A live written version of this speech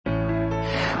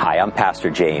Hi, I'm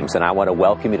Pastor James, and I want to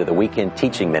welcome you to the weekend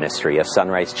teaching ministry of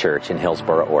Sunrise Church in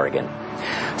Hillsboro, Oregon.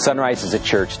 Sunrise is a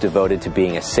church devoted to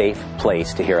being a safe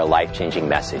place to hear a life-changing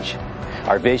message.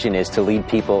 Our vision is to lead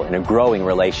people in a growing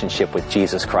relationship with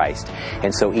Jesus Christ,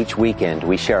 and so each weekend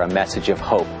we share a message of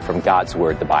hope from God's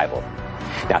Word, the Bible.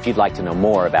 Now, if you'd like to know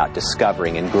more about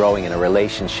discovering and growing in a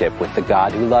relationship with the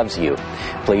God who loves you,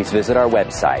 please visit our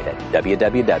website at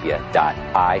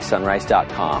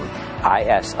www.isunrise.com,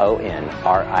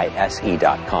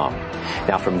 ISONRISE.com.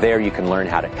 Now, from there you can learn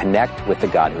how to connect with the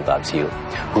God who loves you,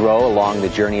 grow along the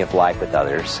journey of life with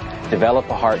others, develop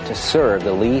a heart to serve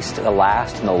the least, the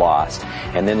last, and the lost,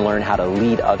 and then learn how to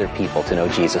lead other people to know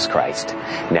Jesus Christ.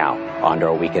 Now, on to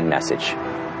our weekend message.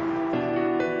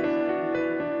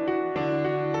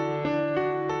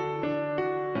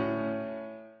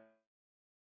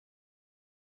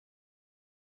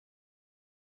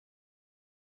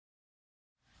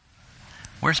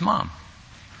 Where's Mom?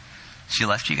 She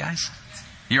left you guys?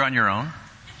 You're on your own?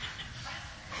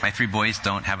 My 3 boys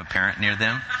don't have a parent near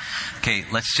them. Okay,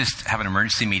 let's just have an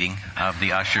emergency meeting of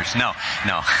the ushers. No.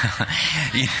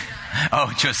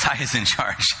 Oh, Josiah's in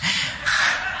charge.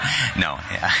 No.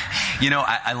 Yeah. You know,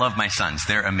 I love my sons.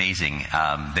 They're amazing.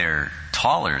 They're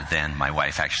taller than my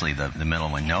wife, actually, the middle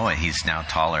one, Noah. He's now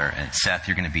taller. And Seth,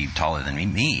 you're going to be taller than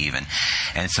me even.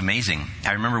 And it's amazing.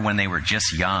 I remember when they were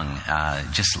just young,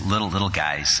 just little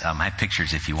guys. I have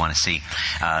pictures if you want to see.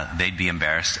 They'd be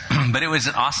embarrassed. But it was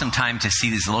an awesome time to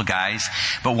see these little guys.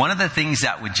 But one of the things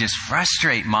that would just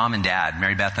frustrate Mom and Dad,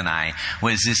 Mary Beth and I,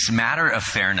 was this matter of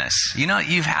fairness. You know,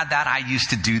 you've had that. I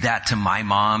used to do that to my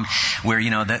mom, where,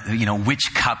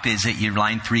 which cup is it? You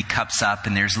line 3 cups up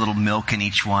and there's a little milk in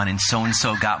each one, and so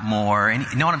got more. And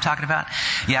you know what I'm talking about?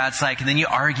 Yeah, it's like, and then you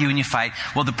argue and you fight.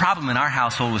 Well, the problem in our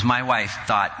household was my wife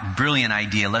thought, brilliant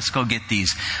idea, let's go get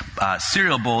these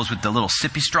cereal bowls with the little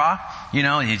sippy straw,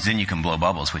 then you can blow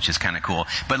bubbles, which is kind of cool.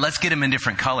 But let's get them in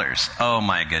different colors. Oh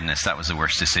my goodness, that was the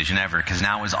worst decision ever, because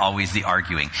now it was always the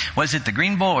arguing. Was it the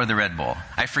green bowl or the red bowl?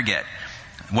 I forget.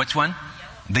 Which one?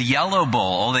 The yellow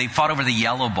bowl. Oh, they fought over the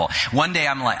yellow bowl. One day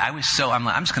I'm just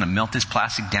going to melt this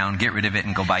plastic down, get rid of it,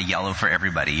 and go buy yellow for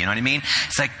everybody. You know what I mean?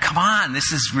 It's like, come on,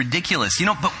 this is ridiculous.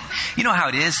 But you know how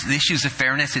it is. The issues of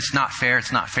fairness, it's not fair,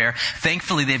 it's not fair.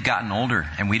 Thankfully, they've gotten older,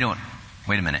 and we don't.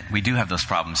 Wait a minute. We do have those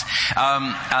problems.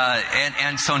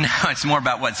 And so now it's more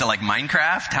about what's it like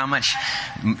Minecraft? How much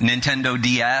Nintendo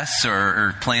DS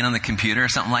or playing on the computer or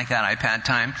something like that, iPad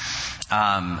time.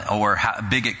 Or how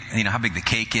big the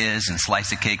cake is, and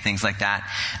slice of cake, things like that.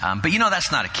 But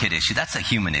that's not a kid issue. That's a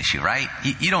human issue, right?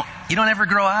 You don't ever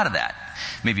grow out of that.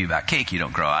 Maybe about cake you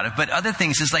don't grow out of, but other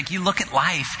things is like you look at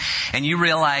life and you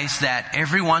realize that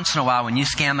every once in a while when you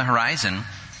scan the horizon,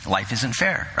 life isn't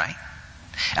fair, right?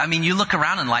 I mean, you look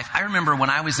around in life. I remember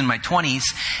when I was in my 20s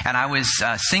and I was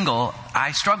single,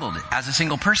 I struggled as a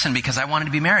single person because I wanted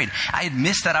to be married. I had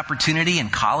missed that opportunity in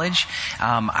college.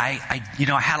 I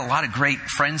had a lot of great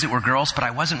friends that were girls, but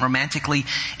I wasn't romantically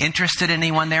interested in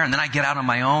anyone there. And then I get out on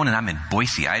my own, and I'm in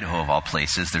Boise, Idaho, of all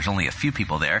places. There's only a few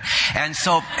people there. And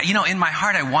so, in my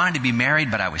heart, I wanted to be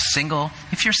married, but I was single.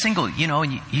 If you're single,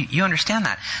 you understand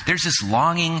that. There's this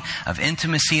longing of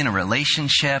intimacy in a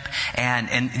relationship. And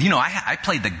I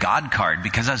played the God card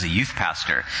because I was a youth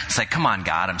pastor. It's like, come on,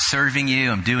 God, I'm serving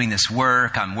you. I'm doing this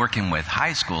work. I'm working with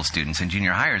high school students and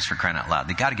junior hires, for crying out loud.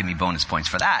 They got to give me bonus points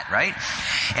for that, right?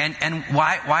 And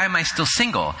why am I still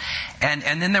single?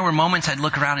 And then there were moments I'd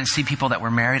look around and see people that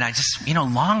were married. I just,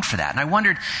 longed for that. And I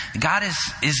wondered, God,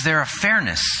 is there a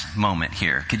fairness moment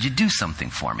here? Could you do something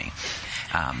for me?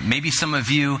 Maybe some of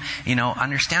you,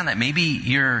 understand that. Maybe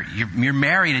you're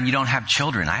married and you don't have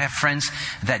children. I have friends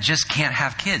that just can't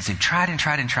have kids. They've tried and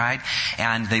tried and tried,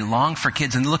 and they long for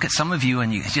kids. And look at some of you,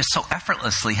 and you just so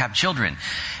effortlessly have children.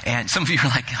 And some of you are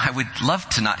like, I would love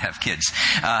to not have kids.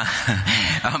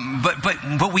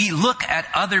 But we look at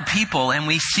other people and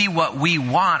we see what we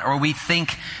want or we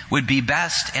think would be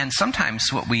best, and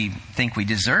sometimes what we think we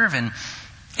deserve, and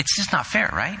it's just not fair,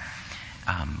 right?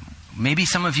 Maybe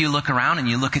some of you look around and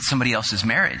you look at somebody else's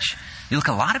marriage. You look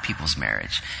at a lot of people's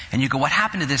marriage and you go, what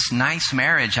happened to this nice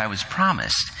marriage I was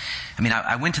promised? I mean,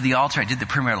 I went to the altar. I did the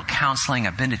premarital counseling.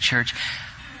 I've been to church.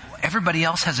 Everybody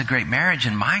else has a great marriage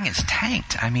and mine is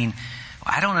tanked. I mean,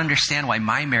 I don't understand why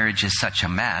my marriage is such a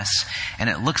mess, and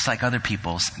it looks like other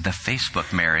people's, the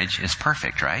Facebook marriage is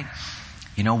perfect, right?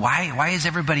 Why is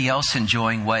everybody else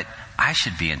enjoying what I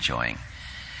should be enjoying?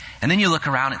 And then you look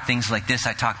around at things like this.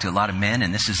 I talk to a lot of men,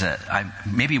 and this is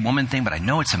maybe a woman thing, but I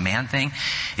know it's a man thing,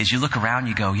 is you look around,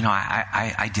 you go,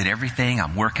 I did everything.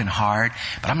 I'm working hard,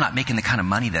 but I'm not making the kind of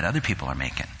money that other people are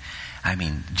making. I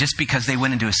mean, just because they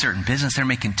went into a certain business, they're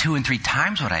making 2 and 3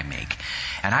 times what I make.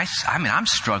 And I'm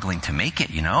struggling to make it,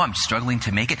 I'm struggling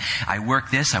to make it. I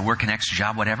work this, I work an extra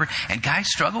job, whatever. And guys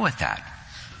struggle with that.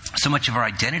 So much of our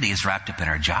identity is wrapped up in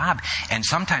our job and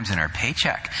sometimes in our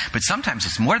paycheck. But sometimes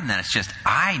it's more than that. It's just,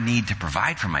 I need to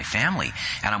provide for my family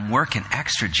and I'm working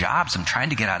extra jobs. I'm trying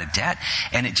to get out of debt.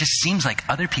 And it just seems like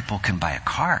other people can buy a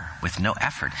car with no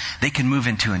effort. They can move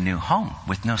into a new home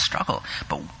with no struggle.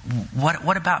 But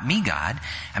what about me, God?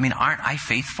 I mean, aren't I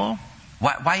faithful?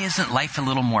 Why isn't life a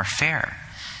little more fair?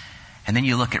 And then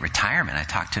you look at retirement. I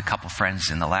talked to a couple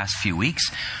friends in the last few weeks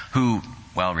who,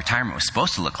 well, retirement was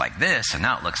supposed to look like this, and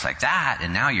now it looks like that,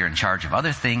 and now you're in charge of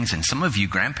other things. And some of you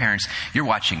grandparents, you're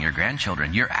watching your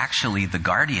grandchildren. You're actually the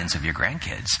guardians of your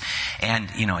grandkids. And,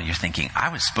 you're thinking, I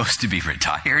was supposed to be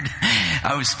retired.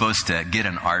 I was supposed to get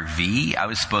an RV. I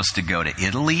was supposed to go to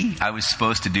Italy. I was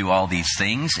supposed to do all these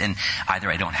things. And either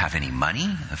I don't have any money,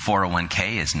 the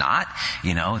 401k is not,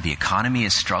 the economy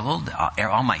has struggled,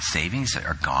 all my savings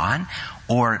are gone.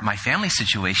 Or my family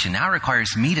situation now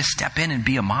requires me to step in and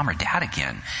be a mom or dad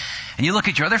again. And you look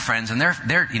at your other friends and they're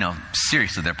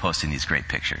seriously, they're posting these great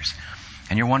pictures.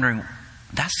 And you're wondering,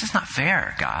 that's just not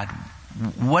fair, God.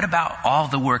 What about all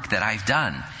the work that I've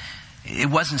done? It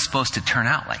wasn't supposed to turn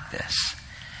out like this.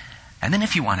 And then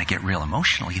if you want to get real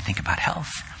emotional, you think about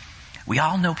health. We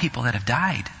all know people that have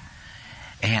died.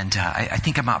 And I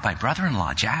think about my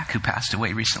brother-in-law, Jack, who passed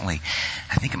away recently.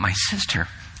 I think of my sister.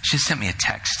 She sent me a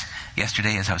text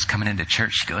yesterday as I was coming into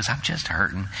church. She goes, I'm just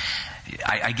hurting.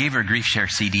 I gave her a Grief Share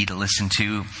CD to listen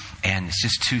to, and it's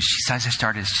just she says, it's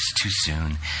just too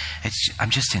soon.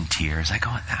 I'm just in tears. I go,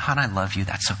 hon, I love you.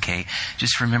 That's okay.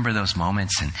 Just remember those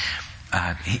moments. And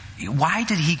why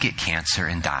did he get cancer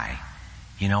and die?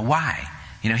 Why?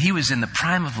 He was in the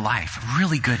prime of life, a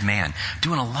really good man,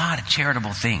 doing a lot of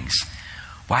charitable things.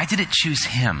 Why did it choose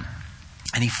him?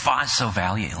 And he fought so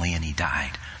valiantly and he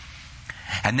died.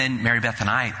 And then Mary Beth and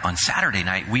I, on Saturday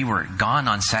night, we were gone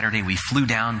on Saturday. We flew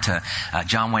down to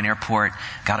John Wayne Airport,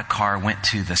 got a car, went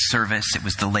to the service. It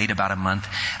was delayed about a month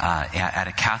at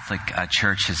a Catholic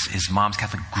church, his mom's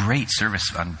Catholic. Great service,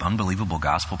 unbelievable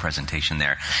gospel presentation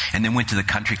there. And then went to the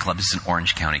country club. This is an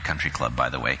Orange County country club, by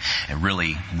the way. And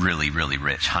really, really, really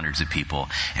rich, hundreds of people.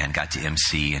 And got to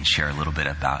MC and share a little bit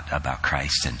about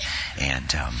Christ.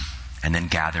 And then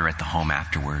gather at the home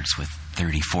afterwards with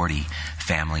 30, 40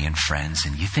 family and friends.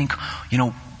 And you think,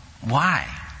 why?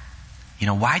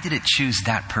 Why did it choose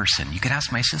that person? You could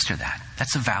ask my sister that.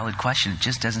 That's a valid question. It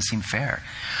just doesn't seem fair.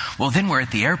 Well, then we're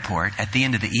at the airport at the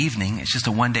end of the evening. It's just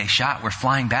a one-day shot. We're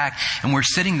flying back and we're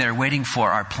sitting there waiting for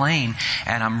our plane,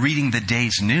 and I'm reading the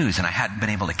day's news, and I hadn't been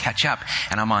able to catch up.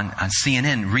 And I'm on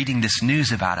CNN reading this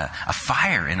news about a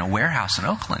fire in a warehouse in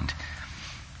Oakland.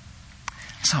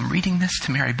 So I'm reading this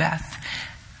to Mary Beth.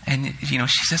 And, she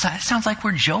says, it sounds like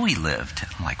where Joey lived.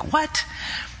 I'm like, what?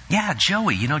 Yeah,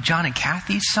 Joey, John and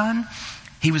Kathy's son?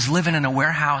 He was living in a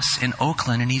warehouse in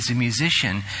Oakland, and he's a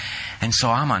musician. And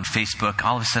so I'm on Facebook.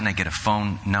 All of a sudden I get a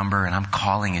phone number, and I'm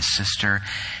calling his sister,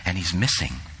 and he's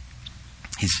missing.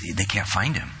 They can't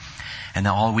find him. And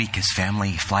then all week his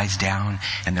family flies down,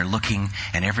 and they're looking,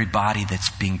 and every body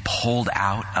that's being pulled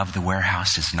out of the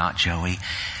warehouse is not Joey.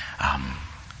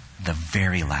 The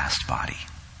very last body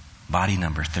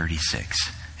number 36,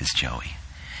 is Joey.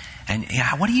 And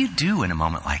what do you do in a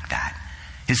moment like that?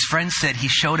 His friend said he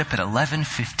showed up at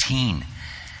 11:15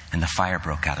 and the fire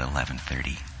broke out at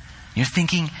 11:30. You're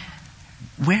thinking,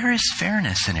 where is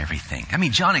fairness in everything? I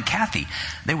mean, John and Kathy,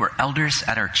 they were elders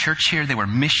at our church here. They were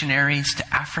missionaries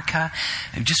to Africa.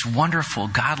 They're just wonderful,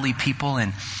 godly people.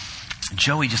 And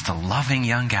Joey, just a loving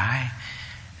young guy.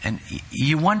 And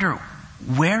you wonder,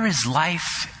 where is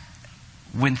life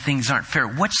when things aren't fair?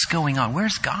 What's going on?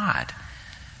 Where's God?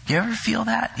 Do you ever feel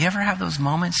that? You ever have those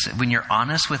moments when you're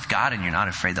honest with God and you're not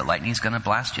afraid that lightning's going to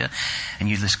blast you, and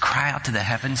you just cry out to the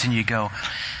heavens and you go,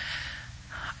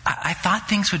 I thought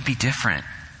things would be different.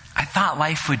 I thought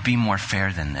life would be more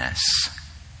fair than this.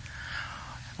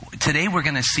 Today we're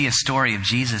going to see a story of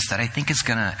Jesus that I think is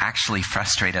going to actually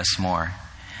frustrate us more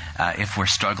if we're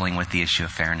struggling with the issue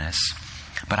of fairness.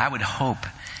 But I would hope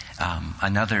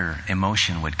another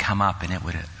emotion would come up, and it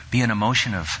would be an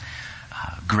emotion of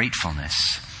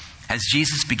gratefulness. As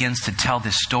Jesus begins to tell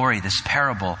this story, this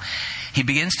parable, he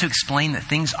begins to explain that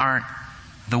things aren't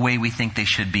the way we think they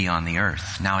should be on the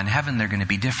earth. Now in heaven they're going to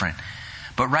be different.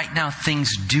 But right now things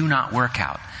do not work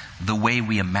out the way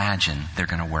we imagine they're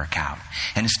going to work out.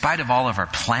 And in spite of all of our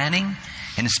planning,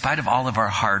 and in spite of all of our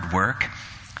hard work,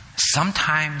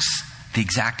 sometimes the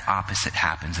exact opposite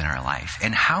happens in our life.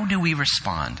 And how do we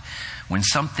respond when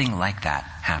something like that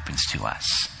happens to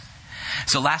us?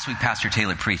 So last week, Pastor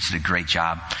Taylor preached a great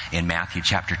job in Matthew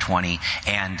chapter 20.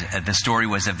 And the story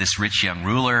was of this rich young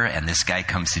ruler. And this guy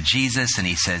comes to Jesus and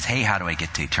he says, hey, how do I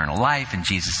get to eternal life? And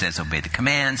Jesus says, obey the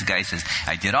commands. The guy says,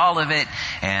 I did all of it.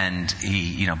 And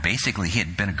he, basically he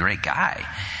had been a great guy.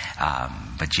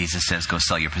 But Jesus says, go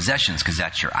sell your possessions because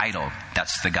that's your idol.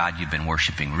 That's the God you've been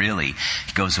worshiping, really.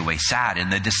 He goes away sad.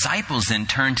 And the disciples then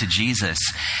turn to Jesus.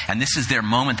 And this is their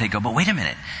moment. They go, but wait a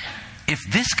minute. If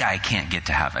this guy can't get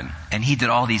to heaven and he did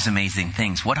all these amazing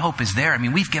things, what hope is there? I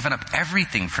mean, we've given up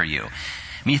everything for you.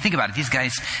 I mean, you think about it. These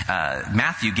guys,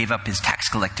 Matthew gave up his tax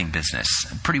collecting business,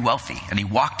 pretty wealthy, and he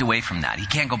walked away from that. He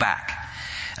can't go back.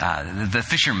 The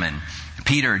fishermen,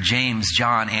 Peter, James,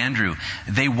 John, Andrew,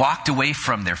 they walked away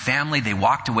from their family. They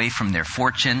walked away from their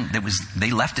fortune. They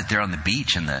left it there on the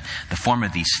beach in the form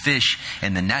of these fish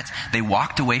in the nets. They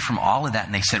walked away from all of that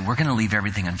and they said, we're going to leave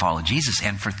everything and follow Jesus.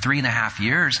 And for 3.5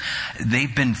 years,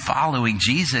 they've been following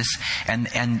Jesus.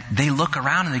 And they look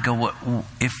around and they go, well,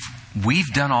 if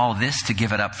we've done all this to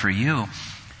give it up for you,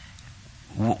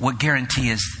 what guarantee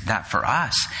is that for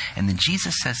us? And then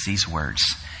Jesus says these words,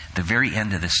 the very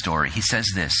end of the story. He says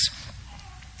this,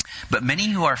 but many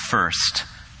who are first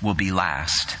will be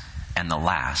last, and the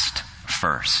last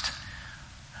first.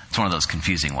 It's one of those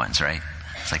confusing ones, right?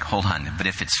 It's like, hold on, but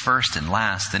if it's first and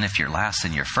last, then if you're last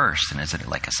and you're first, then is it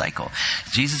like a cycle?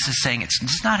 Jesus is saying it's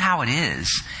just not how it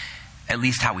is, at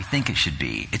least how we think it should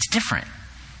be. It's different.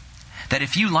 That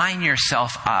if you line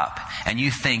yourself up and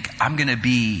you think, I'm going to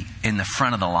be in the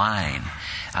front of the line,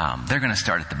 they're going to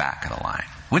start at the back of the line.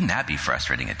 Wouldn't that be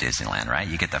frustrating at Disneyland, right?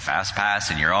 You get the fast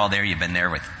pass and you're all there. You've been there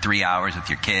with 3 hours with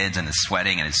your kids and it's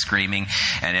sweating and it's screaming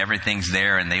and everything's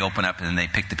there and they open up and then they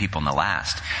pick the people in the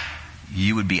last.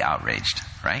 You would be outraged,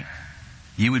 right?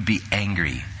 You would be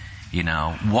angry.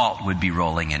 Walt would be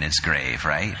rolling in his grave,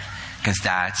 right? Because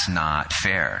that's not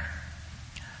fair.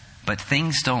 But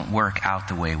things don't work out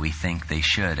the way we think they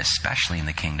should, especially in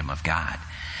the kingdom of God.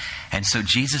 And so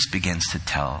Jesus begins to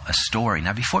tell a story.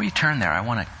 Now, before you turn there, I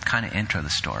want to kind of intro the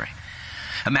story.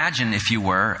 Imagine if you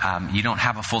were, you don't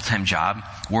have a full-time job.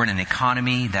 We're in an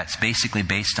economy that's basically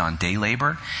based on day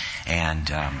labor.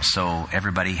 And so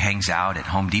everybody hangs out at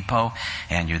Home Depot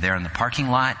and you're there in the parking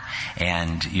lot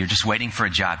and you're just waiting for a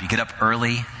job. You get up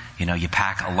early. You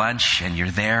pack a lunch and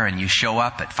you're there and you show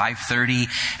up at 5:30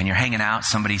 and you're hanging out.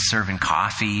 Somebody's serving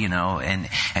coffee, and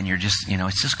you're just,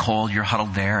 it's just cold. You're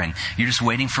huddled there and you're just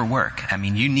waiting for work. I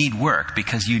mean, you need work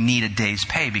because you need a day's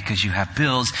pay because you have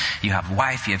bills, you have a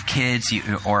wife, you have kids,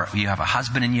 or you have a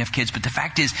husband and you have kids. But the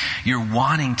fact is you're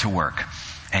wanting to work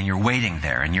and you're waiting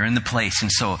there and you're in the place.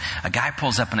 And so a guy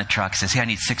pulls up in a truck, says, hey, I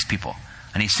need 6 people.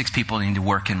 I need 6 people who need to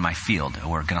work in my field.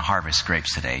 We're going to harvest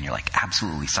grapes today. And you're like,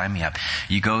 absolutely, sign me up.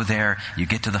 You go there, you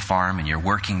get to the farm, and you're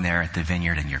working there at the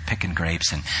vineyard, and you're picking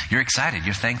grapes, and you're excited.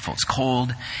 You're thankful. It's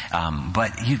cold,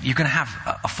 but you're going to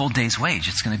have a full day's wage.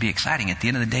 It's going to be exciting. At the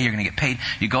end of the day, you're going to get paid.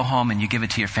 You go home, and you give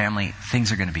it to your family.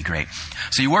 Things are going to be great.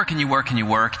 So you work, and you work, and you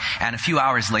work, and a few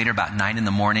hours later, about 9 in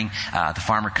the morning, the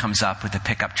farmer comes up with a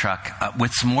pickup truck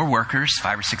with some more workers,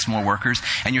 5 or 6 more workers,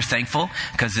 and you're thankful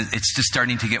because it's just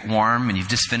starting to get warm, and you've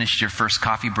just finished your first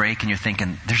coffee break and you're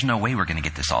thinking, there's no way we're going to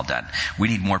get this all done. We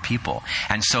need more people.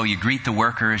 And so you greet the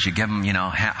workers, you give them,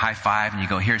 high five and you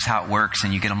go, here's how it works.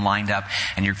 And you get them lined up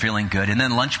and you're feeling good. And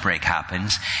then lunch break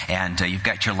happens and you've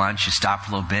got your lunch, you stop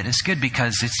for a little bit. It's good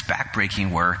because it's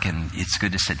backbreaking work and it's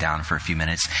good to sit down for a few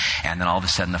minutes. And then all of a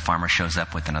sudden the farmer shows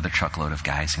up with another truckload of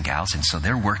guys and gals. And so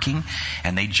they're working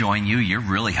and they join you. You're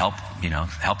really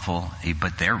helpful,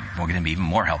 but they're going to be even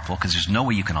more helpful because there's no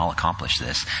way you can all accomplish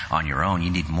this on your own. You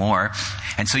need more.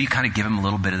 And so you kind of give them a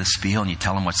little bit of the spiel and you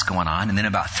tell them what's going on. And then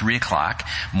about 3 o'clock,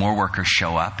 more workers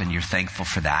show up and you're thankful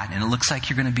for that. And it looks like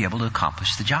you're going to be able to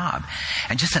accomplish the job.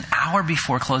 And just an hour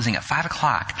before closing at 5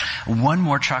 o'clock, one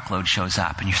more truckload shows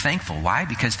up and you're thankful. Why?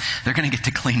 Because they're going to get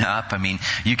to clean up. I mean,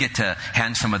 you get to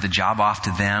hand some of the job off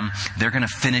to them. They're going to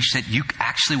finish it. You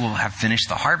actually will have finished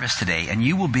the harvest today and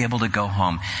you will be able to go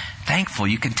home thankful.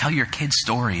 You can tell your kids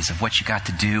stories of what you got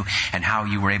to do and how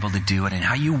you were able to do it and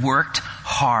how you worked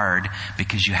hard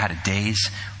because you had a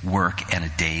day's work and a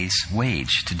day's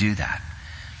wage to do that.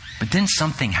 But then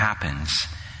something happens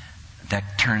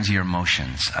that turns your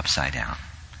emotions upside down.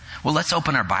 Well, let's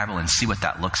open our Bible and see what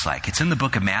that looks like. It's in the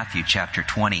book of Matthew, chapter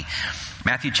 20.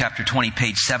 Matthew, chapter 20,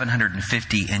 page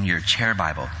 750 in your chair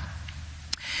Bible.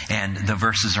 And the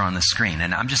verses are on the screen.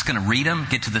 And I'm just going to read them,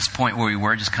 get to this point where we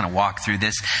were, just kind of walk through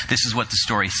this. This is what the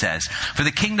story says. For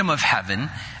the kingdom of heaven,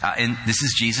 and this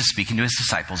is Jesus speaking to his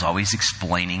disciples, always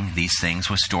explaining these things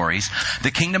with stories.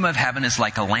 The kingdom of heaven is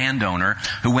like a landowner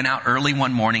who went out early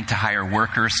one morning to hire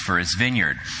workers for his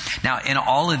vineyard. Now, in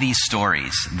all of these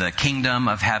stories, the kingdom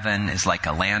of heaven is like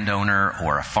a landowner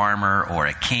or a farmer or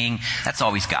a king. That's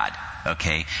always God.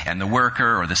 Okay, and the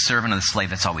worker or the servant or the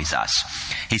slave, that's always us.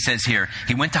 He says here,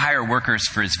 he went to hire workers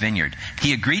for his vineyard.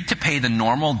 He agreed to pay the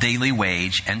normal daily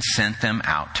wage and sent them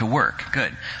out to work.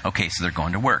 Good. Okay, so they're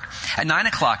going to work. At 9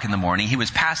 o'clock in the morning, he was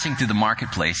passing through the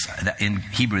marketplace, in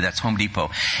Hebrew, that's Home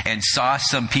Depot, and saw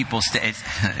some people,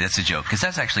 that's a joke, because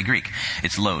that's actually Greek.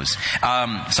 It's Lowe's.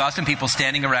 Saw some people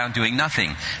standing around doing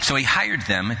nothing. So he hired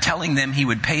them, telling them he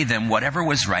would pay them whatever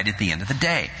was right at the end of the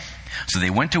day. So they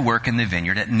went to work in the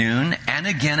vineyard at noon, and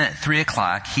again at 3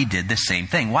 o'clock, he did the same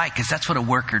thing. Why? Because that's what a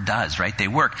worker does, right? They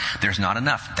work. There's not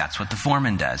enough. That's what the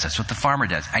foreman does. That's what the farmer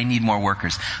does. I need more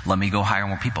workers. Let me go hire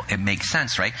more people. It makes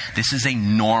sense, right? This is a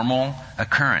normal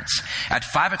occurrence. At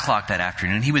 5 o'clock that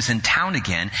afternoon, he was in town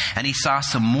again, and he saw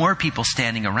some more people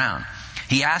standing around.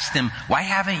 He asked them, "Why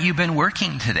haven't you been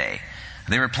working today?"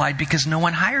 They replied, "Because no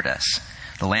one hired us."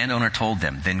 The landowner told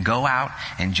them, "Then go out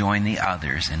and join the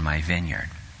others in my vineyard."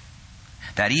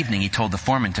 That evening, he told the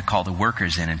foreman to call the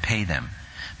workers in and pay them,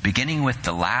 beginning with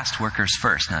the last workers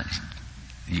first. Now,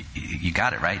 you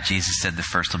got it, right? Jesus said the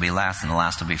first will be last and the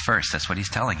last will be first. That's what he's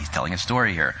telling. He's telling a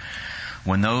story here.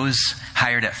 When those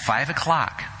hired at 5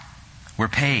 o'clock were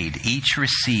paid, each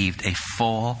received a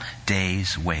full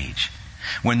day's wage.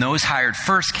 When those hired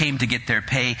first came to get their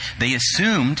pay, they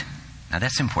assumed, now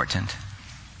that's important,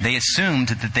 they assumed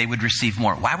that they would receive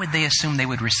more. Why would they assume they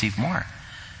would receive more?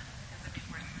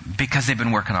 Because they've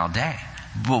been working all day.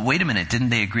 Well, wait a minute. Didn't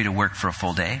they agree to work for a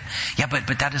full day? Yeah, but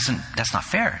that's not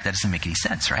fair. That doesn't make any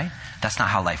sense, right? That's not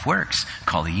how life works.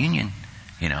 Call the union,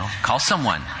 call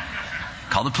someone.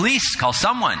 Call the police, call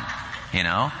someone,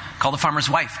 call the farmer's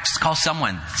wife, just call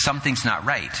someone. Something's not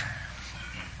right.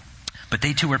 But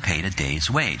they too were paid a day's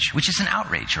wage, which is an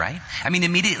outrage, right? I mean,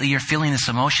 immediately you're feeling this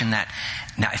emotion that,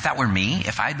 now if that were me,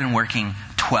 if I'd been working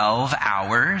 12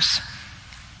 hours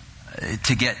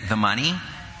to get the money,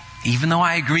 even though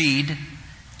I agreed,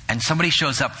 and somebody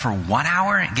shows up for 1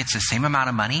 hour and gets the same amount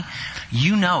of money,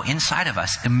 inside of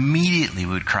us immediately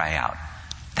we would cry out,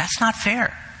 that's not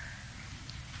fair.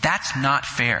 That's not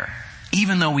fair.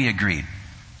 Even though we agreed.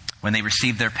 When they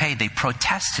received their pay, they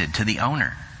protested to the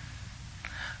owner.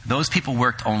 Those people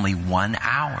worked only 1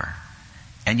 hour,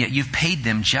 and yet you've paid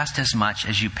them just as much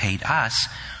as you paid us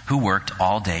who worked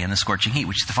all day in the scorching heat,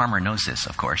 which the farmer knows this,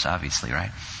 of course, obviously,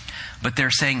 right? But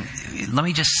they're saying, let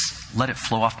me just let it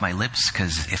flow off my lips,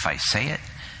 because if I say it,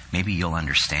 maybe you'll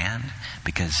understand,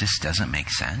 because this doesn't make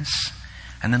sense.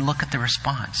 And then look at the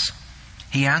response.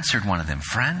 He answered one of them,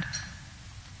 "Friend,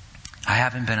 I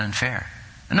haven't been unfair."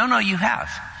 No, you have.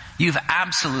 You've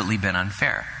absolutely been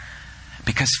unfair.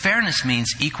 Because fairness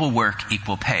means equal work,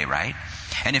 equal pay, right?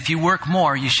 And if you work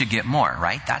more, you should get more,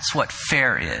 right? That's what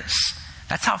fair is.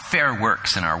 That's how fair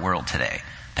works in our world today.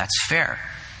 That's fair.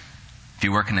 If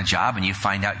you work in a job and you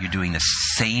find out you're doing the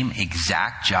same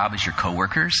exact job as your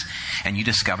coworkers, and you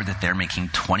discover that they're making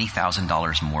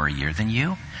 $20,000 more a year than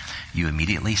you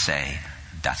immediately say,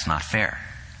 that's not fair.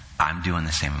 I'm doing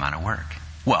the same amount of work.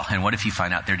 Well, and what if you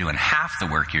find out they're doing half the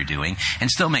work you're doing and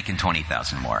still making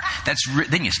 $20,000 more?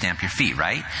 Then you stamp your feet,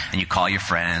 right? And you call your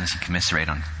friends and commiserate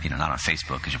on, not on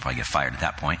Facebook, because you'll probably get fired at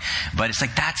that point. But it's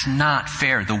like, that's not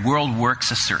fair. The world works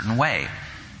a certain way.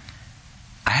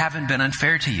 I haven't been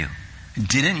unfair to you.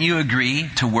 Didn't you agree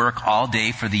to work all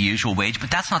day for the usual wage?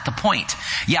 But that's not the point.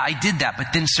 Yeah, I did that,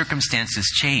 but then circumstances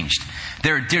changed.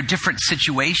 There are different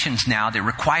situations now that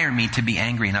require me to be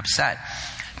angry and upset.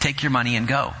 Take your money and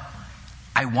go.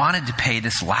 I wanted to pay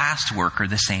this last worker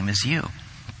the same as you.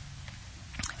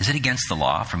 Is it against the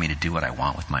law for me to do what I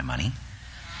want with my money?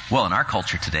 Well, in our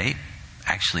culture today,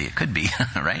 actually it could be,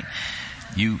 right?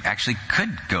 You actually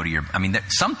could go to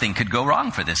something could go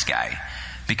wrong for this guy.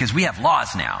 Because we have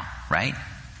laws now, right?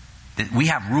 We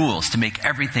have rules to make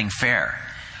everything fair.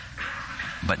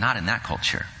 But not in that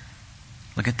culture.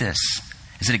 Look at this.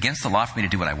 Is it against the law for me to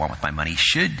do what I want with my money?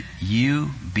 Should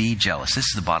you be jealous? This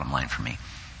is the bottom line for me.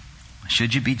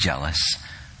 Should you be jealous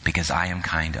because I am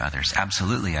kind to others?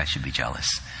 Absolutely, I should be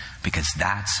jealous. Because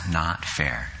that's not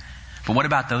fair. But what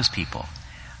about those people?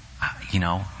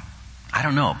 I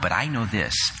don't know, but I know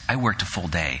this. I worked a full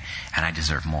day and I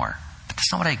deserve more. But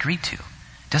that's not what I agreed to.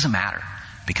 Doesn't matter,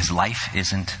 because life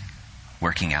isn't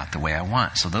working out the way I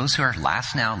want. So those who are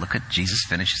last now, look at Jesus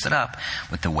finishes it up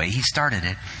with the way he started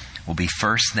it. will be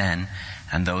first then,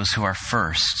 and those who are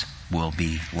first will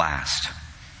be last.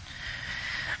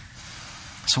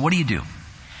 So what do you do?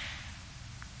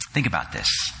 Think about this.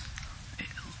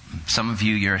 Some of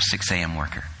you, you're a 6 a.m.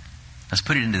 worker. Let's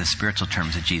put it into the spiritual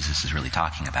terms that Jesus is really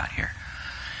talking about here.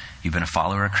 You've been a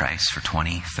follower of Christ for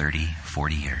 20, 30,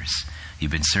 40 years.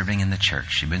 You've been serving in the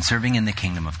church. You've been serving in the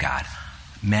kingdom of God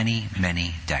many,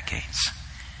 many decades.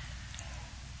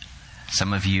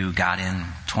 Some of you got in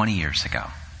 20 years ago.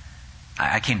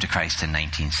 I came to Christ in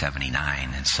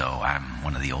 1979, and so I'm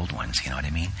one of the old ones, you know what I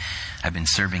mean? I've been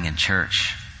serving in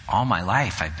church all my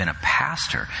life. I've been a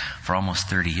pastor for almost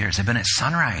 30 years. I've been at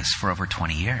Sunrise for over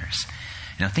 20 years.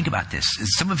 You know, think about this.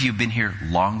 Some of you have been here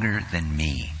longer than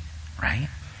me, right?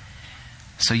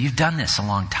 So you've done this a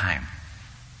long time.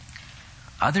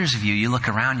 Others of you, you look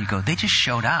around, you go, they just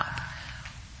showed up.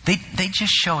 They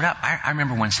just showed up. I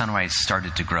remember when Sunrise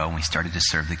started to grow and we started to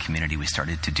serve the community. We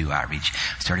started to do outreach.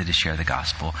 We started to share the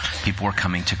gospel. People were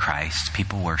coming to Christ.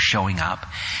 People were showing up.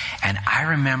 And I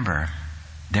remember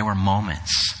there were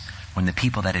moments when the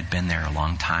people that had been there a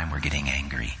long time were getting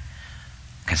angry.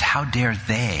 Because how dare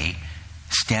they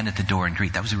stand at the door and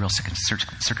greet? That was a real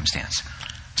circumstance.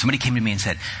 Somebody came to me and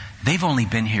said, they've only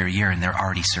been here a year and they're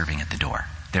already serving at the door.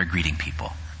 They're greeting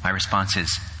people. My response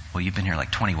is, well, you've been here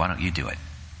like 20. Why don't you do it?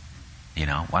 You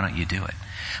know, why don't you do it?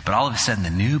 But all of a sudden, the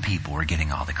new people were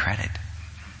getting all the credit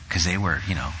because they were,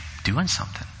 you know, doing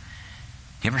something.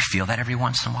 You ever feel that every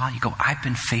once in a while? You go, I've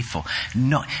been faithful.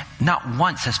 No, not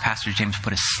once has Pastor James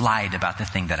put a slide about the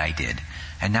thing that I did.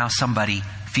 And now somebody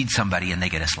feeds somebody and they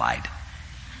get a slide.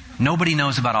 Nobody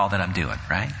knows about all that I'm doing,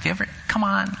 right? If you ever, come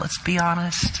on, let's be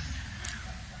honest.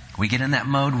 We get in that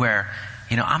mode where,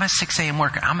 you know, I'm a 6 a.m.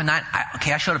 worker.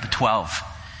 I showed up at 12.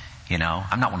 You know,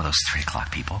 I'm not one of those 3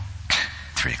 o'clock people.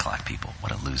 3 o'clock people.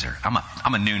 What a loser.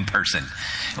 I'm a noon person.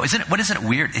 What isn't it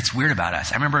weird? It's weird about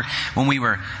us. I remember when we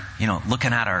were, you know,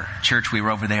 looking at our church, we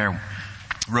were over there,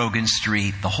 Rogan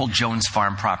Street, the whole Jones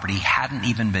Farm property hadn't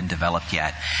even been developed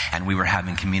yet. And we were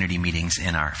having community meetings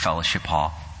in our fellowship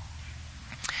hall.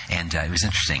 And it was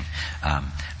interesting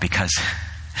because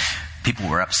people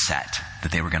were upset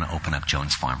that they were going to open up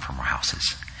Jones Farm for more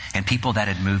houses. And people that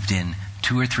had moved in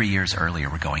 2 or 3 years earlier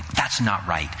were going, that's not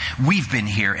right. We've been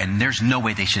here and there's no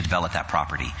way they should develop that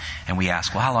property. And we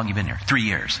asked, well, how long have you been here? 3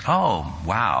 years. Oh,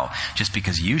 wow. Just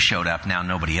because you showed up, now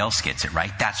nobody else gets it,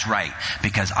 right? That's right.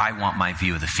 Because I want my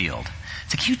view of the field.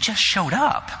 It's like, you just showed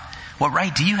up. What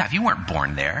right do you have? You weren't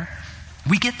born there.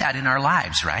 We get that in our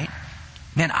lives, right?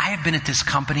 Man, I have been at this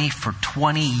company for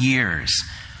 20 years.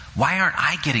 Why aren't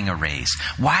I getting a raise?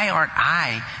 Why aren't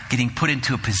I getting put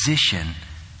into a position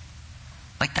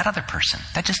like that other person?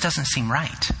 That just doesn't seem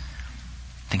right.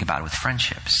 Think about it with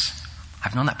friendships.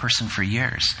 I've known that person for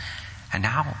years. And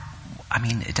now, I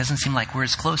mean, it doesn't seem like we're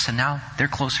as close. And now they're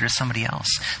closer to somebody else.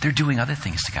 They're doing other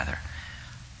things together.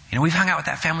 You know, we've hung out with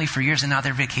that family for years and now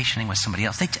they're vacationing with somebody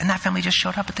else. And that family just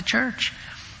showed up at the church.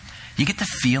 You get the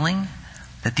feeling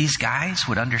that these guys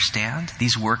would understand,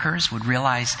 these workers would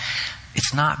realize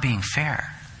it's not being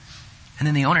fair. And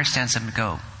then the owner stands up and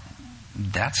go,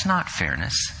 that's not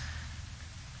fairness.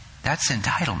 That's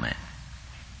entitlement.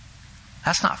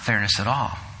 That's not fairness at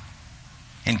all.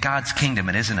 In God's kingdom,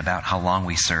 it isn't about how long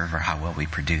we serve or how well we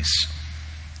produce.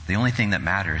 The only thing that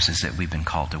matters is that we've been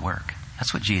called to work.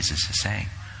 That's what Jesus is saying.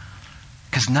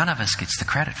 Because none of us gets the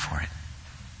credit for it.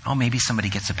 Oh, maybe somebody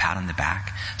gets a pat on the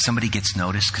back. Somebody gets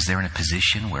noticed because they're in a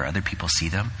position where other people see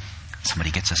them. Somebody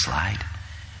gets a slide.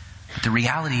 But the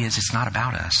reality is it's not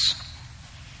about us.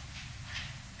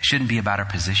 It shouldn't be about our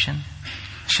position.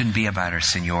 It shouldn't be about our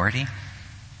seniority.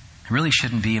 It really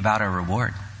shouldn't be about our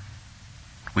reward.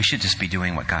 We should just be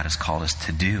doing what God has called us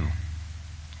to do.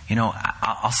 You know,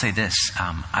 I'll say this.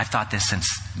 I've thought this since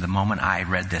the moment I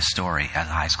read this story as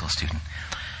a high school student.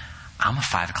 I'm a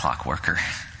 5 o'clock worker.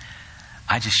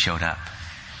 I just showed up.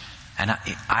 And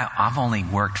I've only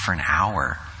worked for an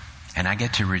hour. And I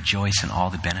get to rejoice in all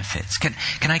the benefits. Can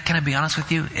I be honest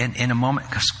with you? In a moment,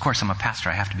 because of course I'm a pastor,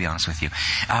 I have to be honest with you.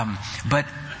 But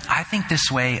I think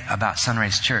this way about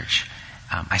Sunrise Church.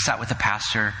 I sat with a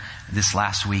pastor this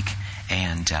last week,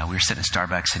 and we were sitting at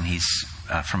Starbucks, and he's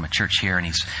from a church here, and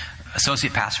he's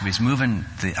associate pastor. He's moving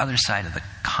the other side of the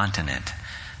continent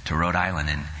to Rhode Island,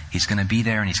 and he's going to be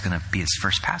there, and he's going to be his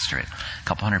first pastorate, a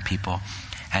couple hundred people.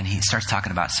 And he starts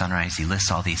talking about Sunrise. He lists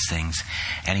all these things,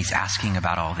 and he's asking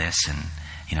about all this, and,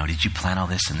 did you plan all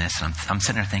this and this? And I'm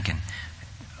sitting there thinking,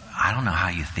 I don't know how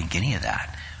you think any of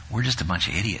that. we're just a bunch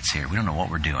of idiots here. We don't know what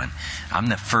we're doing. I'm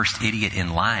the first idiot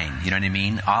in line. You know what I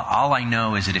mean? All I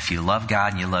know is that if you love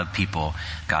God and you love people,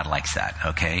 God likes that,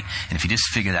 okay? And if you just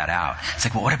figure that out, it's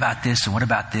like, well, what about this? And what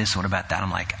about this? And what about that?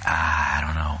 I'm like, I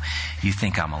don't know. You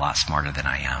think I'm a lot smarter than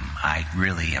I am. I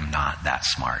really am not that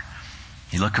smart.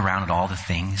 You look around at all the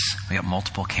things. We got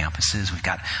multiple campuses. We've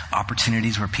got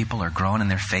opportunities where people are growing in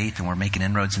their faith and we're making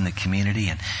inroads in the community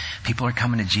and people are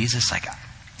coming to Jesus. Like,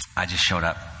 I just showed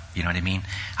up. You know what I mean?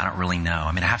 I don't really know.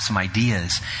 I mean, I have some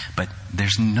ideas, but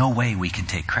there's no way we can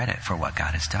take credit for what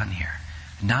God has done here.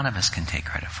 None of us can take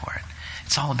credit for it.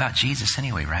 It's all about Jesus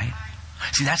anyway, right?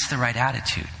 See, that's the right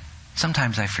attitude.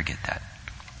 Sometimes I forget that.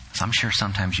 So I'm sure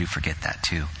sometimes you forget that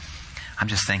too. I'm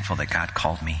just thankful that God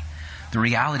called me. The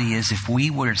reality is, if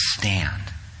we were to stand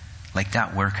like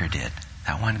that worker did,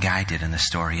 that one guy did in the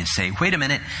story, and say, wait a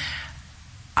minute,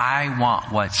 I want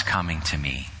what's coming to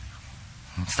me.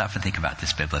 Stop and think about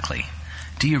this biblically.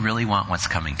 Do you really want what's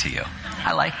coming to you?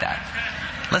 I like that.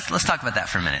 Let's talk about that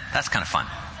for a minute. That's kind of fun.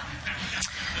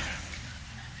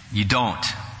 You don't.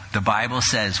 The Bible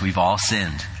says we've all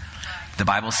sinned. The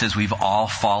Bible says we've all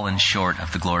fallen short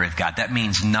of the glory of God. That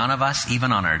means none of us,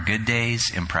 even on our good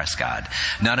days, impress God.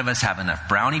 None of us have enough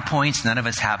brownie points. None of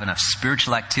us have enough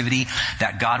spiritual activity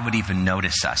that God would even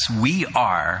notice us. We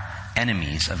are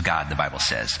enemies of God, the Bible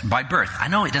says, by birth. I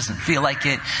know it doesn't feel like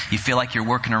it. You feel like you're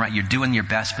working around, you're doing your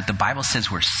best, but the Bible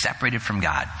says we're separated from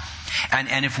God.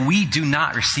 And if we do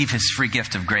not receive his free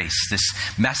gift of grace, this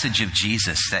message of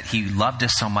Jesus, that he loved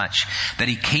us so much, that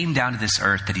he came down to this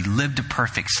earth, that he lived a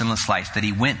perfect, sinless life, that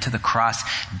he went to the cross,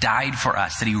 died for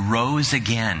us, that he rose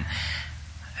again.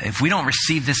 If we don't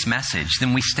receive this message,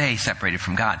 then we stay separated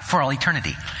from God for all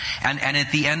eternity. And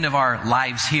at the end of our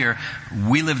lives here,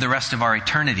 we live the rest of our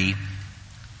eternity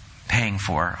paying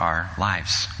for our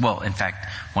lives. Well, in fact,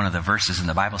 one of the verses in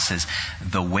the Bible says,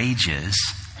 the wages,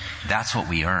 that's what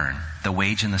we earn. The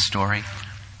wage in the story,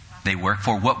 they work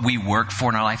for. What we work for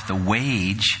in our life, the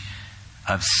wage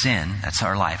of sin, that's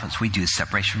our life, that's what we do, is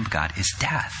separation from God, is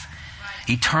death.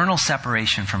 Eternal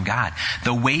separation from God.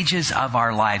 The wages of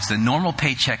our lives, the normal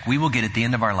paycheck we will get at the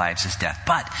end of our lives is death.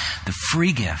 But the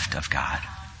free gift of God,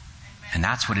 and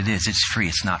that's what it is. It's free.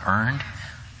 It's not earned.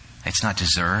 It's not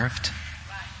deserved.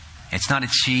 It's not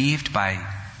achieved by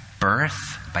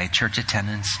birth, by church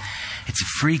attendance. It's a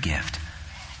free gift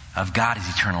of God is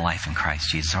eternal life in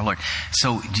Christ Jesus our Lord.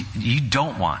 So you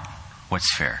don't want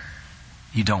what's fair.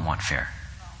 You don't want fair.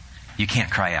 You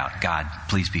can't cry out, God,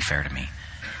 please be fair to me.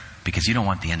 Because you don't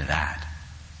want the end of that.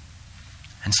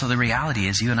 And so the reality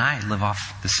is, you and I live off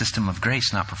the system of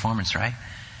grace, not performance, right?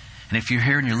 And if you're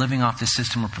here and you're living off this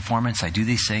system of performance, I do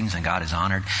these things and God is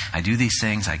honored. I do these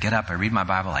things, I get up, I read my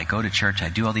Bible, I go to church, I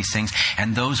do all these things,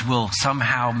 and those will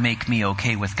somehow make me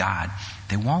okay with God.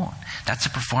 They won't. That's a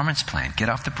performance plan. Get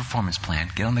off the performance plan.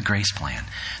 Get on the grace plan.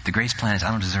 The grace plan is I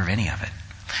don't deserve any of it.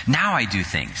 Now I do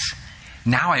things.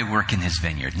 Now I work in his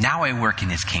vineyard. Now I work in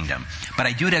his kingdom. But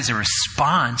I do it as a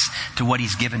response to what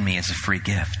he's given me as a free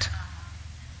gift.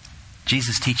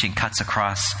 Jesus' teaching cuts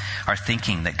across our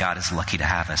thinking that God is lucky to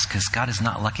have us, because God is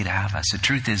not lucky to have us. The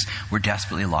truth is, we're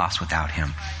desperately lost without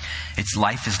him.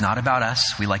 Life is not about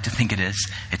us. We like to think it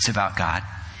is. It's about God.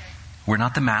 We're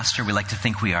not the master. We like to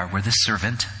think we are. We're the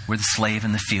servant. We're the slave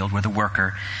in the field. We're the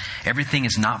worker. Everything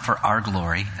is not for our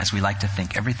glory, as we like to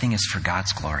think. Everything is for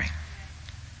God's glory.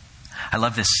 I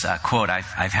love this quote.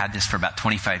 I've had this for about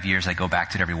 25 years. I go back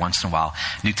to it every once in a while.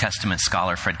 New Testament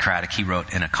scholar Fred Craddock, he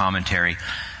wrote in a commentary,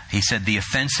 he said, the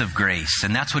offense of grace,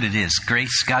 and that's what it is.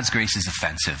 Grace, God's grace is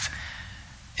offensive.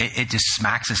 It just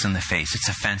smacks us in the face. It's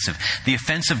offensive. The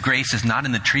offense of grace is not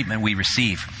in the treatment we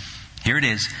receive. Here it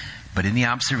is, but in the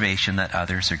observation that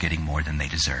others are getting more than they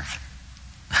deserve.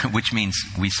 Which means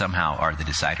we somehow are the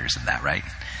deciders of that, right?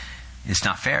 It's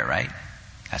not fair, right?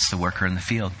 That's the worker in the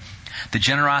field. The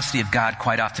generosity of God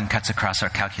quite often cuts across our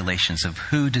calculations of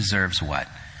who deserves what.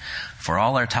 For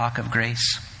all our talk of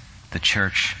grace, the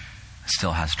church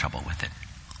still has trouble with it.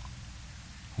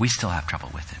 We still have trouble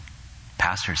with it.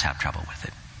 Pastors have trouble with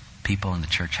it. People in the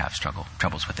church have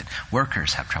troubles with it.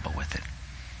 Workers have trouble with it.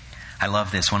 I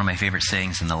love this. One of my favorite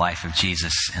sayings in the life of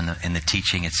Jesus, in the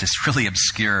teaching, it's this really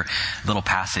obscure little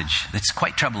passage that's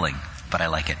quite troubling, but I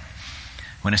like it.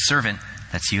 When a servant,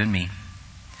 that's you and me,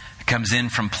 comes in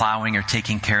from plowing or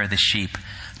taking care of the sheep,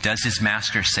 does his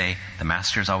master say, the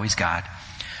master is always God.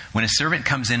 When a servant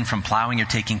comes in from plowing or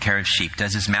taking care of sheep,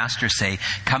 does his master say,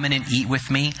 come in and eat with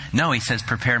me? No, he says,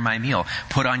 prepare my meal.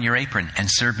 Put on your apron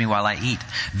and serve me while I eat.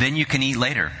 Then you can eat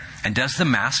later. And does the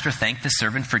master thank the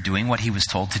servant for doing what he was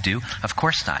told to do? Of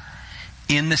course not.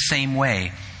 In the same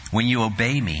way, when you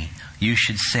obey me, you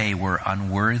should say we're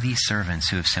unworthy servants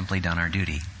who have simply done our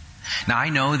duty. Now, I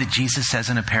know that Jesus says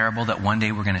in a parable that one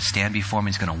day we're going to stand before him.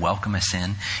 He's going to welcome us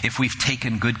in. If we've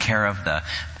taken good care of the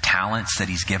talents that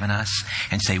he's given us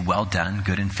and say, well done,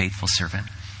 good and faithful servant.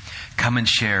 Come and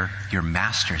share your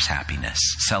master's happiness.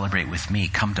 Celebrate with me.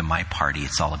 Come to my party.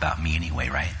 It's all about me anyway,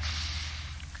 right?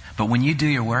 But when you do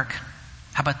your work,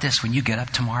 how about this? When you get up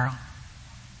tomorrow,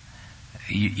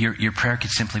 your prayer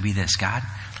could simply be this: God,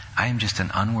 I am just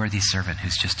an unworthy servant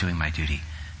who's just doing my duty.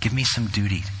 Give me some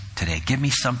duty today. Give me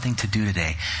something to do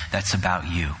today that's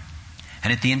about you.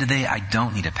 And at the end of the day, I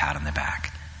don't need a pat on the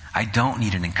back. I don't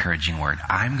need an encouraging word.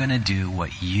 I'm going to do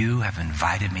what you have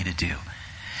invited me to do.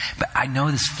 But I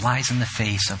know this flies in the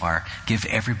face of our give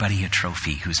everybody a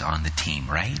trophy who's on the team,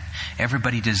 right?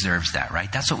 Everybody deserves that,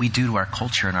 right? That's what we do to our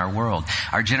culture and our world.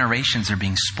 Our generations are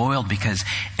being spoiled because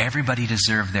everybody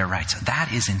deserves their rights.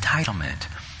 That is entitlement.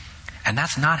 And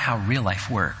that's not how real life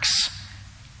works.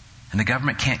 And the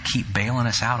government can't keep bailing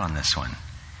us out on this one.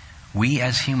 We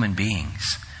as human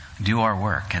beings do our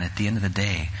work. And at the end of the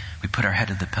day, we put our head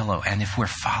to the pillow. And if we're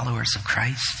followers of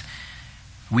Christ,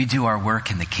 we do our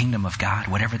work in the kingdom of God,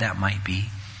 whatever that might be.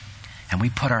 And we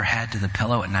put our head to the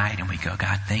pillow at night and we go,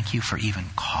 God, thank you for even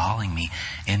calling me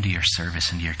into your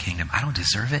service, into your kingdom. I don't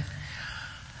deserve it.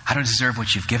 I don't deserve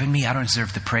what you've given me. I don't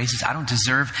deserve the praises. I don't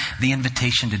deserve the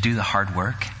invitation to do the hard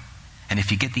work. And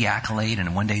if you get the accolade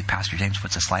and one day Pastor James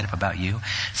puts a slide up about you,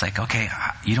 it's like, okay,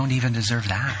 you don't even deserve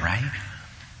that, right?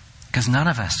 Because none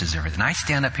of us deserve it. And I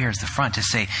stand up here as the front to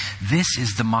say, this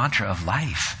is the mantra of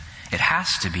life. It has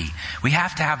to be. We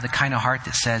have to have the kind of heart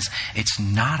that says, it's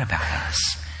not about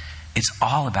us. It's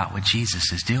all about what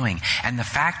Jesus is doing. And the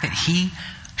fact that he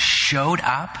showed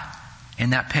up in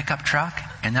that pickup truck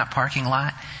in that parking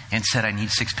lot and said, I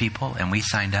need 6 people, and we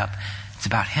signed up, it's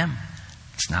about him.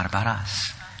 It's not about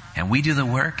us. And we do the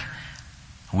work.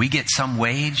 We get some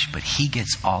wage, but he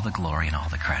gets all the glory and all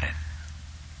the credit.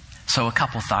 So a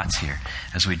couple thoughts here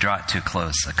as we draw it to a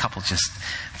close. A couple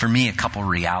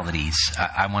realities.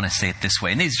 I want to say it this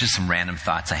way. And these are just some random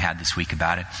thoughts I had this week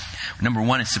about it. Number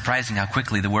one, it's surprising how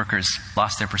quickly the workers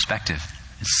lost their perspective.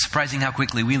 It's surprising how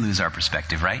quickly we lose our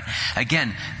perspective, right?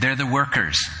 Again, they're the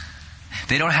workers.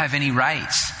 They don't have any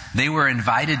rights. They were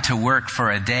invited to work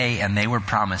for a day and they were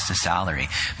promised a salary.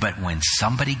 But when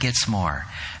somebody gets more,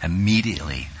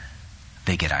 immediately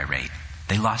they get irate.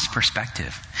 They lost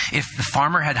perspective. If the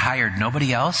farmer had hired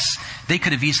nobody else, they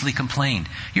could have easily complained.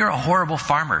 You're a horrible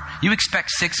farmer. You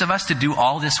expect 6 of us to do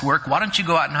all this work? Why don't you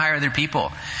go out and hire other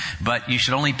people? But you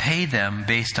should only pay them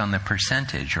based on the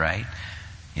percentage, right?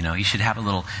 You know, you should have a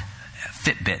little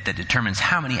Fitbit that determines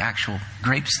how many actual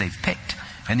grapes they've picked.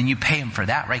 And then you pay them for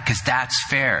that, right? Because that's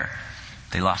fair.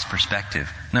 They lost perspective.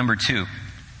 Number 2.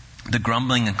 The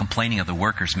grumbling and complaining of the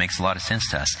workers makes a lot of sense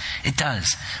to us. It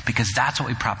does, because that's what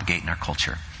we propagate in our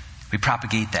culture. We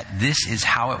propagate that this is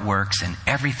how it works and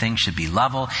everything should be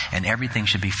level and everything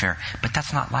should be fair. But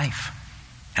that's not life.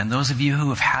 And those of you who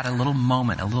have had a little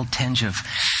moment, a little tinge of,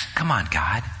 come on,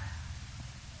 God,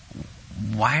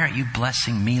 why aren't you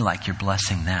blessing me like you're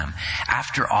blessing them?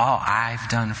 After all I've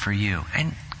done for you.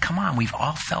 And come on, we've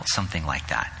all felt something like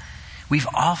that. We've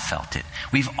all felt it.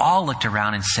 We've all looked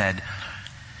around and said,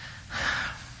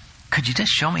 could you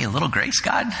just show me a little grace,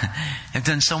 God? I've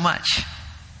done so much.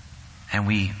 And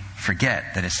we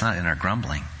forget that it's not in our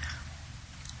grumbling,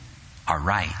 our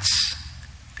rights.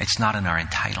 It's not in our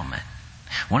entitlement.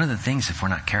 One of the things, if we're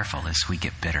not careful, is we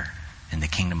get bitter in the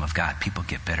kingdom of God. People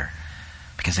get bitter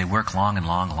because they work long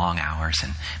hours,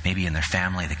 and maybe in their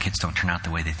family the kids don't turn out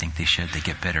the way they think they should. They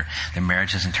get bitter. Their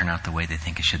marriage doesn't turn out the way they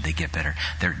think it should. They get bitter.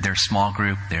 Their small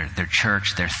group, their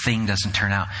church, their thing doesn't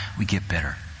turn out. We get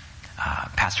bitter.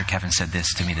 Pastor Kevin said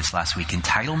this to me this last week.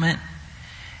 Entitlement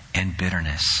and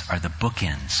bitterness are the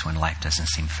bookends when life doesn't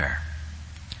seem fair.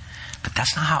 But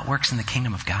that's not how it works in the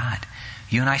kingdom of God.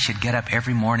 You and I should get up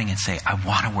every morning and say, I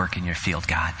want to work in your field,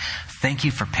 God. Thank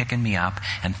you for picking me up,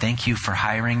 and thank you for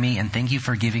hiring me, and thank you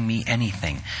for giving me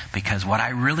anything, because what I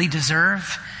really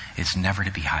deserve is never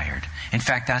to be hired. In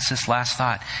fact, that's this last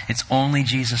thought. It's only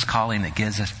Jesus' calling that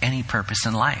gives us any purpose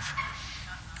in life.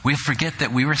 We forget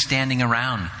that we were standing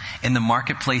around in the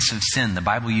marketplace of sin. The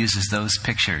Bible uses those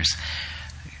pictures.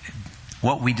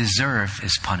 What we deserve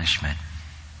is punishment.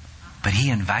 But he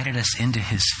invited us into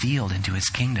his field, into his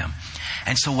kingdom.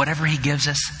 And so whatever he gives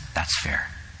us, that's fair.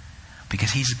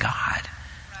 Because he's God.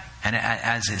 And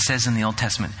as it says in the Old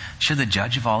Testament, should the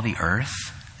judge of all the earth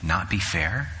not be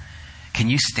fair? Can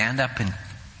you stand up and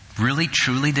really,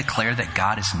 truly declare that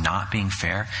God is not being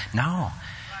fair? No.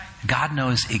 God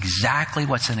knows exactly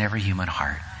what's in every human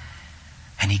heart.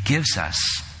 And he gives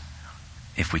us,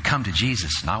 if we come to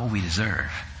Jesus, not what we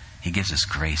deserve. He gives us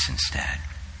grace instead.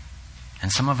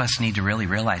 And some of us need to really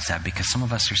realize that, because some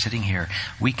of us are sitting here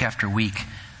week after week,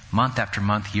 month after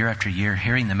month, year after year,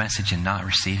 hearing the message and not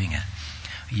receiving it.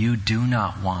 You do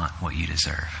not want what you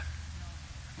deserve,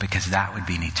 because that would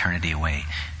be an eternity away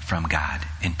from God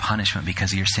in punishment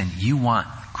because of your sin. You want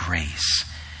grace.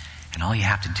 And all you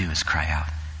have to do is cry out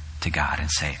to God and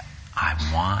say, I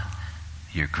want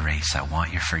your grace. I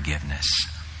want your forgiveness.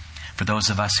 For those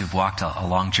of us who've walked a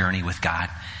long journey with God,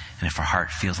 and if our heart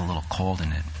feels a little cold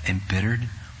and embittered,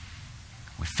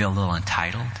 we feel a little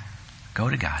entitled, go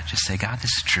to God. Just say, God,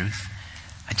 this is truth.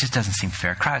 It just doesn't seem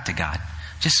fair. Cry out to God.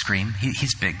 Just scream.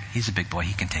 He's big. He's a big boy.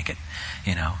 He can take it.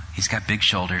 You know, he's got big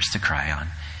shoulders to cry on,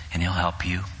 and he'll help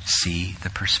you see the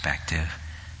perspective.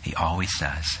 He always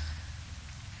does.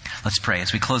 Let's pray.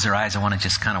 As we close our eyes, I want to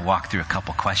just kind of walk through a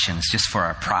couple questions just for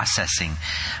our processing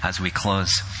as we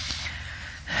close.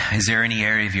 Is there any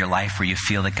area of your life where you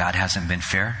feel that God hasn't been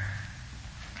fair?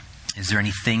 Is there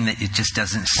anything that it just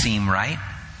doesn't seem right?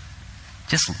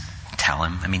 Just tell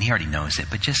him. I mean, he already knows it,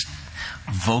 but just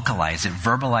vocalize it,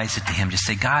 verbalize it to him. Just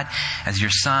say, God, as your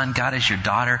son, God, as your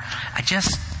daughter, it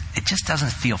just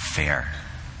doesn't feel fair.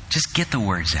 Just get the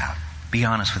words out. Be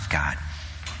honest with God.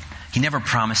 He never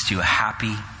promised you a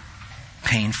happy,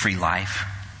 pain-free life.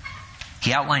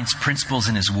 He outlines principles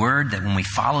in his word that when we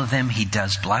follow them, he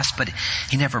does bless, but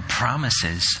he never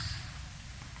promises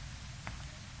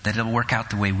that it'll work out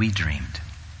the way we dreamed.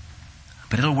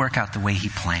 But it'll work out the way he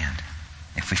planned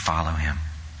if we follow him.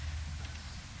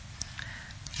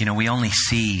 You know, we only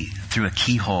see through a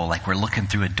keyhole, like we're looking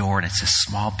through a door and it's a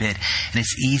small bit, and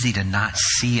it's easy to not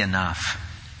see enough.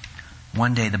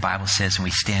 One day the Bible says when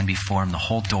we stand before him, the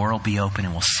whole door will be open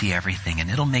and we'll see everything, and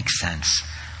it'll make sense.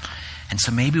 And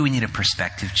so maybe we need a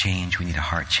perspective change. We need a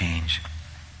heart change.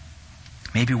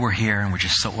 Maybe we're here and we're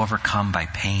just so overcome by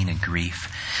pain and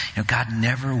grief. You know, God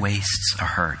never wastes a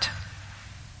hurt.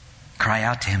 Cry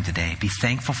out to him today. Be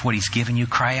thankful for what he's given you.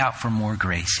 Cry out for more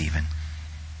grace even.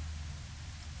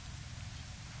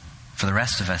 For the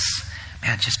rest of us,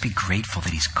 man, just be grateful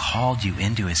that he's called you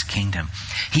into his kingdom.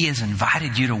 He has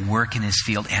invited you to work in his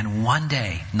field. And one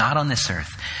day, not on this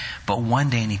earth, but one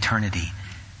day in eternity,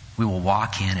 we will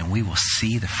walk in and we will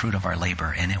see the fruit of our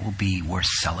labor, and it will be worth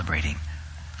celebrating.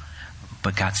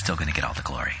 But God's still going to get all the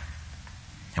glory.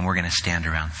 And we're going to stand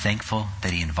around thankful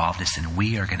that he involved us, and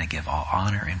we are going to give all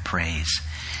honor and praise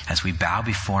as we bow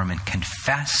before him and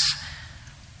confess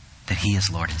that he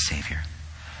is Lord and Savior.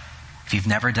 If you've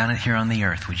never done it here on the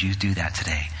earth, would you do that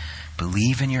today?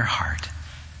 Believe in your heart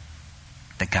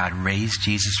that God raised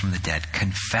Jesus from the dead.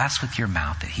 Confess with your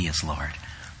mouth that he is Lord,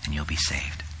 and you'll be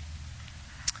saved.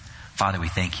 Father, we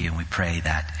thank you and we pray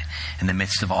that in the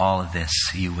midst of all of this,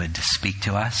 you would speak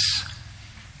to us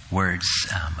words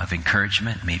of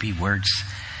encouragement, maybe words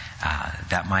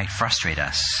that might frustrate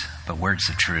us, but words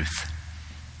of truth.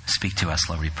 Speak to us,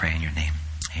 Lord, we pray in your name.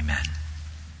 Amen.